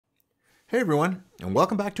Hey everyone, and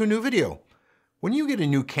welcome back to a new video. When you get a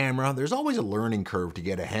new camera, there's always a learning curve to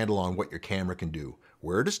get a handle on what your camera can do,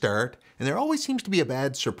 where to start, and there always seems to be a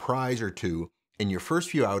bad surprise or two in your first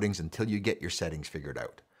few outings until you get your settings figured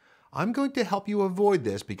out. I'm going to help you avoid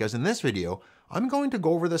this because in this video, I'm going to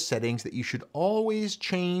go over the settings that you should always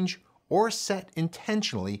change or set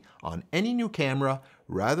intentionally on any new camera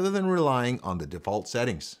rather than relying on the default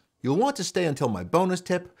settings. You'll want to stay until my bonus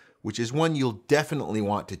tip, which is one you'll definitely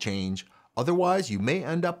want to change. Otherwise, you may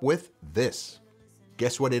end up with this.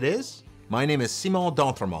 Guess what it is? My name is Simon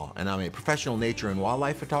D'Entremont, and I'm a professional nature and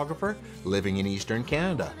wildlife photographer living in Eastern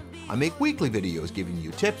Canada. I make weekly videos giving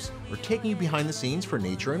you tips or taking you behind the scenes for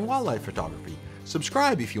nature and wildlife photography.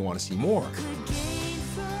 Subscribe if you want to see more.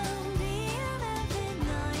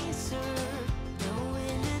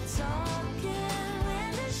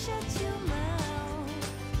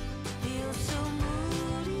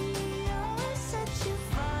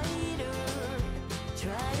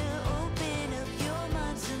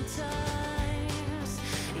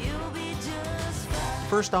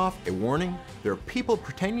 First off, a warning, there are people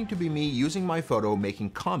pretending to be me using my photo making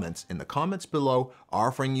comments in the comments below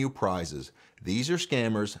offering you prizes. These are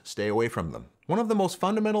scammers, stay away from them. One of the most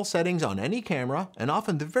fundamental settings on any camera, and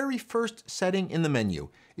often the very first setting in the menu,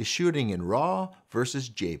 is shooting in RAW versus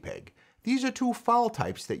JPEG. These are two file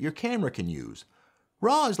types that your camera can use.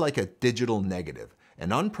 RAW is like a digital negative, an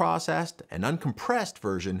unprocessed and uncompressed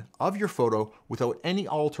version of your photo without any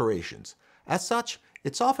alterations. As such,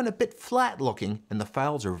 it's often a bit flat looking and the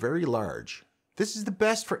files are very large. This is the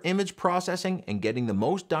best for image processing and getting the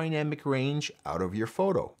most dynamic range out of your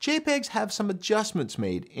photo. JPEGs have some adjustments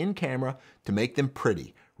made in camera to make them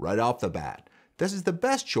pretty right off the bat. This is the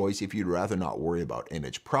best choice if you'd rather not worry about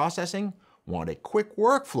image processing, want a quick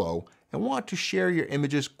workflow, and want to share your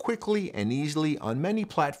images quickly and easily on many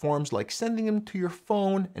platforms like sending them to your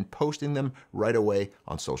phone and posting them right away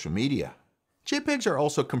on social media. JPEGs are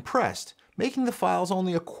also compressed, making the files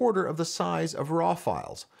only a quarter of the size of RAW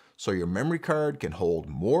files, so your memory card can hold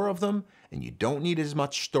more of them and you don't need as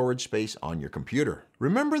much storage space on your computer.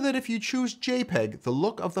 Remember that if you choose JPEG, the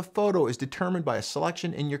look of the photo is determined by a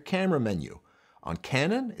selection in your camera menu. On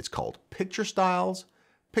Canon, it's called Picture Styles,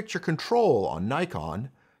 Picture Control on Nikon,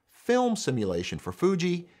 Film Simulation for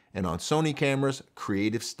Fuji, and on Sony cameras,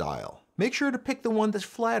 Creative Style. Make sure to pick the one that's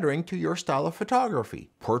flattering to your style of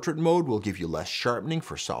photography. Portrait mode will give you less sharpening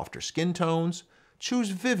for softer skin tones. Choose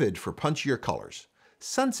Vivid for punchier colors.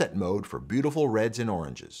 Sunset mode for beautiful reds and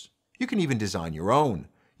oranges. You can even design your own.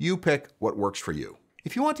 You pick what works for you.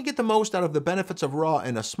 If you want to get the most out of the benefits of RAW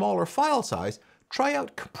in a smaller file size, try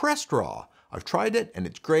out compressed RAW. I've tried it and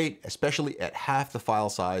it's great, especially at half the file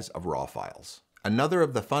size of RAW files. Another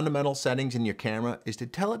of the fundamental settings in your camera is to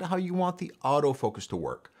tell it how you want the autofocus to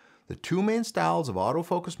work. The two main styles of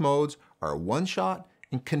autofocus modes are one shot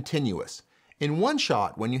and continuous. In one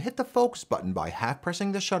shot, when you hit the focus button by half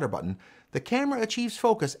pressing the shutter button, the camera achieves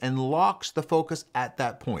focus and locks the focus at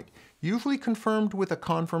that point, usually confirmed with a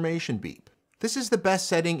confirmation beep. This is the best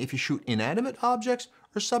setting if you shoot inanimate objects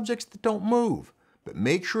or subjects that don't move, but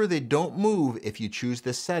make sure they don't move if you choose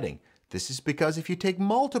this setting. This is because if you take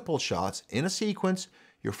multiple shots in a sequence,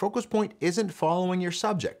 your focus point isn't following your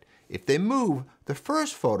subject. If they move, the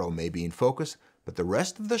first photo may be in focus, but the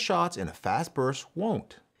rest of the shots in a fast burst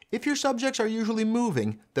won't. If your subjects are usually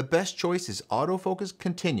moving, the best choice is autofocus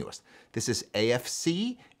continuous. This is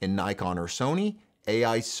AFC in Nikon or Sony,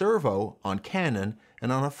 AI Servo on Canon, and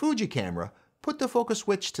on a Fuji camera, put the focus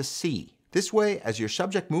switch to C. This way, as your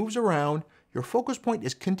subject moves around, your focus point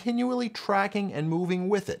is continually tracking and moving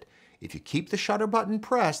with it. If you keep the shutter button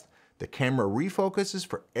pressed, the camera refocuses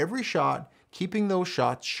for every shot, keeping those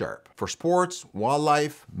shots sharp. For sports,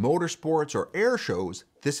 wildlife, motorsports, or air shows,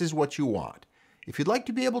 this is what you want. If you'd like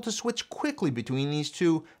to be able to switch quickly between these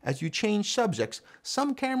two as you change subjects,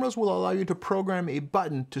 some cameras will allow you to program a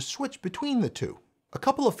button to switch between the two. A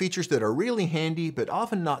couple of features that are really handy but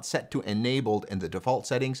often not set to enabled in the default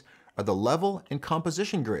settings are the level and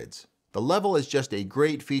composition grids. The level is just a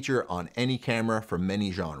great feature on any camera for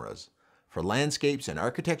many genres. For landscapes and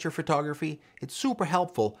architecture photography, it's super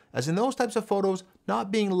helpful, as in those types of photos, not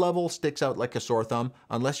being level sticks out like a sore thumb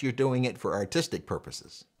unless you're doing it for artistic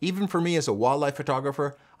purposes. Even for me as a wildlife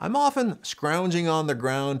photographer, I'm often scrounging on the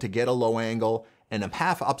ground to get a low angle, and I'm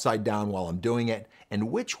half upside down while I'm doing it, and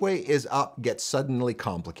which way is up gets suddenly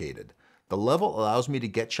complicated. The level allows me to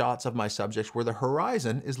get shots of my subjects where the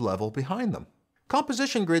horizon is level behind them.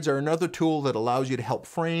 Composition grids are another tool that allows you to help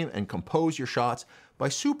frame and compose your shots by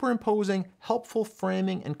superimposing helpful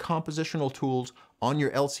framing and compositional tools on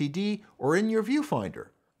your LCD or in your viewfinder.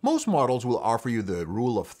 Most models will offer you the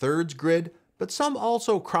rule of thirds grid, but some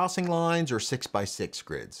also crossing lines or 6x6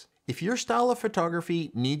 grids. If your style of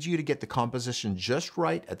photography needs you to get the composition just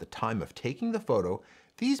right at the time of taking the photo,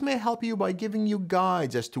 these may help you by giving you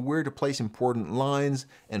guides as to where to place important lines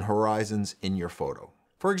and horizons in your photo.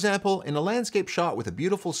 For example, in a landscape shot with a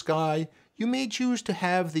beautiful sky, you may choose to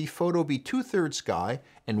have the photo be 2/3 sky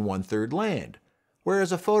and 1/3 land,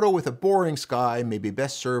 whereas a photo with a boring sky may be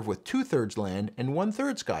best served with 2/3 land and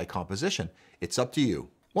 1/3 sky composition. It's up to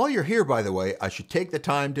you. While you're here, by the way, I should take the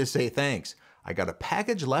time to say thanks. I got a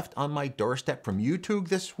package left on my doorstep from YouTube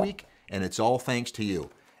this week, and it's all thanks to you.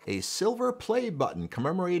 A silver play button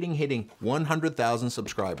commemorating hitting 100,000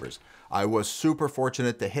 subscribers. I was super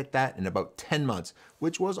fortunate to hit that in about 10 months,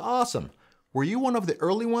 which was awesome. Were you one of the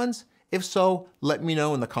early ones? If so, let me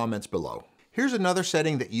know in the comments below. Here's another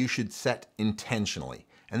setting that you should set intentionally,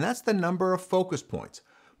 and that's the number of focus points.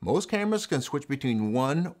 Most cameras can switch between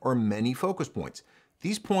one or many focus points.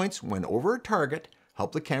 These points, when over a target,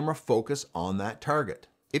 help the camera focus on that target.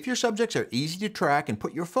 If your subjects are easy to track and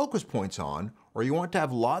put your focus points on, or you want to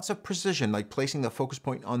have lots of precision like placing the focus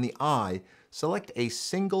point on the eye, select a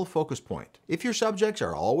single focus point. If your subjects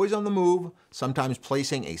are always on the move, sometimes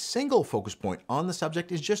placing a single focus point on the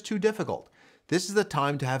subject is just too difficult. This is the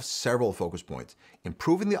time to have several focus points,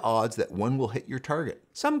 improving the odds that one will hit your target.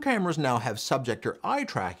 Some cameras now have subject or eye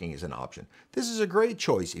tracking as an option. This is a great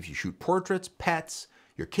choice if you shoot portraits, pets,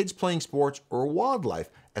 your kids playing sports, or wildlife,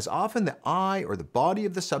 as often the eye or the body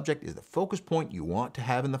of the subject is the focus point you want to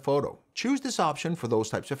have in the photo. Choose this option for those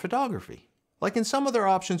types of photography. Like in some other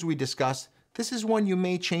options we discussed, this is one you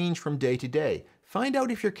may change from day to day. Find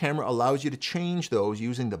out if your camera allows you to change those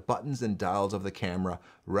using the buttons and dials of the camera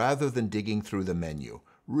rather than digging through the menu,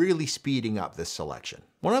 really speeding up this selection.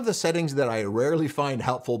 One of the settings that I rarely find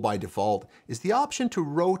helpful by default is the option to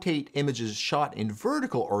rotate images shot in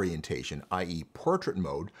vertical orientation, i.e. portrait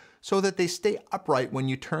mode, so that they stay upright when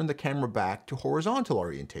you turn the camera back to horizontal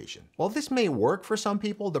orientation. While this may work for some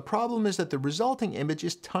people, the problem is that the resulting image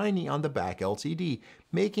is tiny on the back LCD,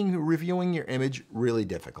 making reviewing your image really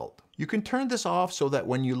difficult. You can turn this off so that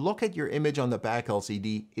when you look at your image on the back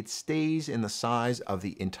LCD, it stays in the size of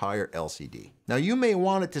the entire LCD. Now you may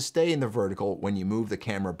want it to stay in the vertical when you move the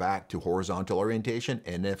camera back to horizontal orientation,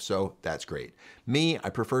 and if so, that's great. Me, I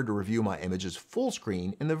prefer to review my images full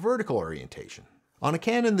screen in the vertical orientation. On a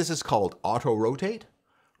Canon, this is called auto rotate,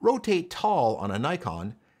 rotate tall on a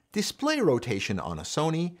Nikon, display rotation on a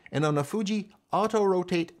Sony, and on a Fuji, auto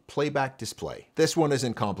rotate playback display. This one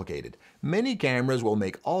isn't complicated. Many cameras will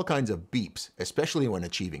make all kinds of beeps, especially when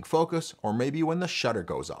achieving focus or maybe when the shutter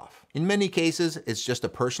goes off. In many cases, it's just a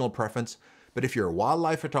personal preference, but if you're a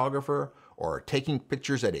wildlife photographer or taking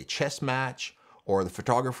pictures at a chess match or the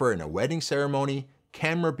photographer in a wedding ceremony,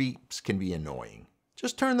 camera beeps can be annoying.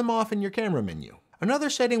 Just turn them off in your camera menu.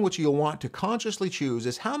 Another setting which you'll want to consciously choose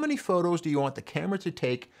is how many photos do you want the camera to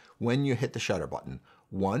take when you hit the shutter button,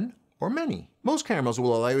 one or many. Most cameras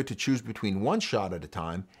will allow you to choose between one shot at a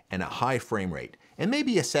time and a high frame rate, and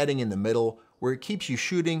maybe a setting in the middle where it keeps you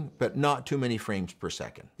shooting but not too many frames per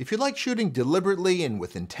second. If you like shooting deliberately and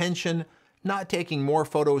with intention, not taking more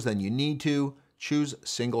photos than you need to, choose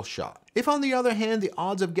single shot. If on the other hand, the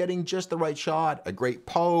odds of getting just the right shot, a great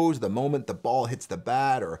pose, the moment the ball hits the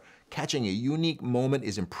bat, or catching a unique moment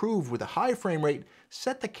is improved with a high frame rate,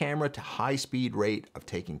 set the camera to high speed rate of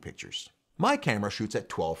taking pictures. My camera shoots at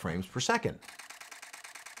 12 frames per second.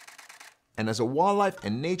 And as a wildlife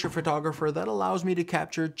and nature photographer, that allows me to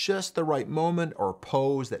capture just the right moment or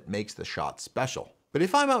pose that makes the shot special. But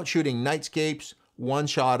if I'm out shooting nightscapes, one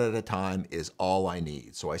shot at a time is all I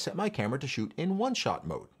need, so I set my camera to shoot in one-shot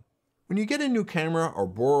mode. When you get a new camera or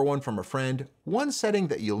borrow one from a friend, one setting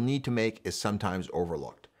that you'll need to make is sometimes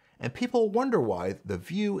overlooked, and people wonder why the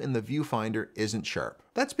view in the viewfinder isn't sharp.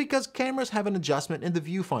 That's because cameras have an adjustment in the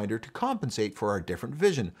viewfinder to compensate for our different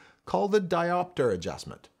vision, called the diopter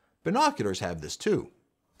adjustment. Binoculars have this too.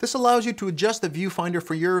 This allows you to adjust the viewfinder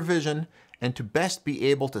for your vision and to best be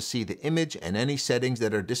able to see the image and any settings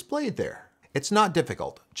that are displayed there. It's not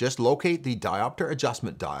difficult. Just locate the diopter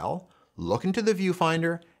adjustment dial, look into the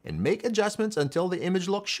viewfinder, and make adjustments until the image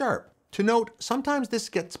looks sharp. To note, sometimes this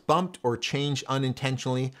gets bumped or changed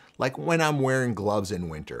unintentionally, like when I'm wearing gloves in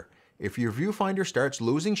winter. If your viewfinder starts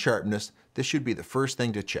losing sharpness, this should be the first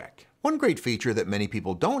thing to check. One great feature that many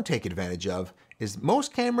people don't take advantage of is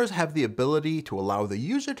most cameras have the ability to allow the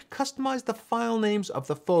user to customize the file names of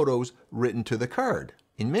the photos written to the card.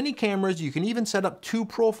 In many cameras, you can even set up two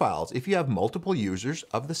profiles if you have multiple users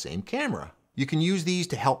of the same camera. You can use these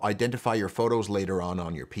to help identify your photos later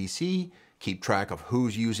on your PC, keep track of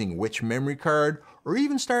who's using which memory card, or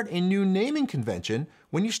even start a new naming convention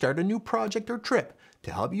when you start a new project or trip.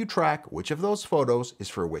 to help you track which of those photos is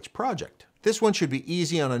for which project. This one should be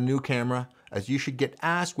easy on a new camera, as you should get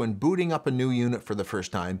asked when booting up a new unit for the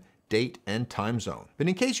first time, date and time zone. But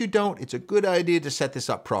in case you don't, it's a good idea to set this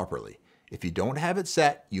up properly. If you don't have it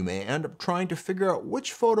set, you may end up trying to figure out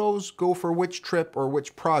which photos go for which trip or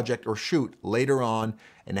which project or shoot later on,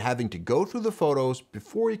 and having to go through the photos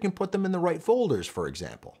before you can put them in the right folders, for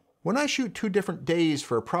example. When I shoot 2 different days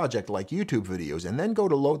for a project like YouTube videos and then go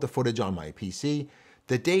to load the footage on my PC,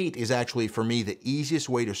 the date is actually for me the easiest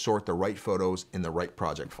way to sort the right photos in the right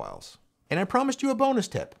project files. And I promised you a bonus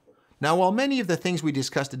tip. Now, while many of the things we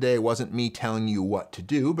discussed today wasn't me telling you what to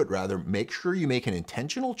do, but rather make sure you make an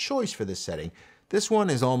intentional choice for this setting, this one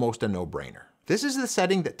is almost a no-brainer. This is the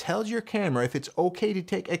setting that tells your camera if it's okay to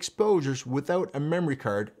take exposures without a memory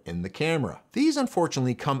card in the camera. These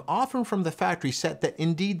unfortunately come often from the factory set that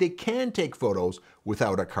indeed they can take photos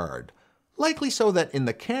without a card. Likely so that in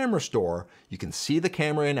the camera store, you can see the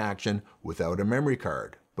camera in action without a memory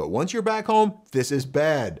card. But once you're back home, this is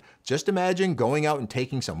bad. Just imagine going out and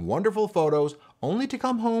taking some wonderful photos only to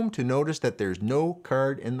come home to notice that there's no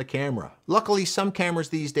card in the camera. Luckily, some cameras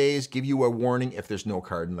these days give you a warning if there's no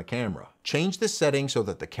card in the camera. Change this setting so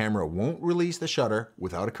that the camera won't release the shutter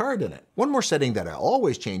without a card in it. One more setting that I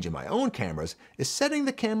always change in my own cameras is setting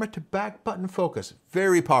the camera to back button focus.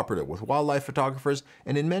 Very popular with wildlife photographers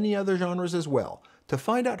and in many other genres as well. To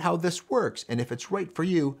find out how this works and if it's right for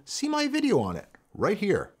you, see my video on it right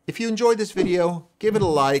here. If you enjoyed this video, give it a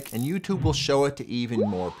like and YouTube will show it to even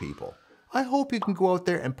more people. I hope you can go out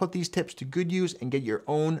there and put these tips to good use and get your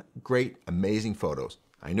own great, amazing photos.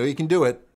 I know you can do it.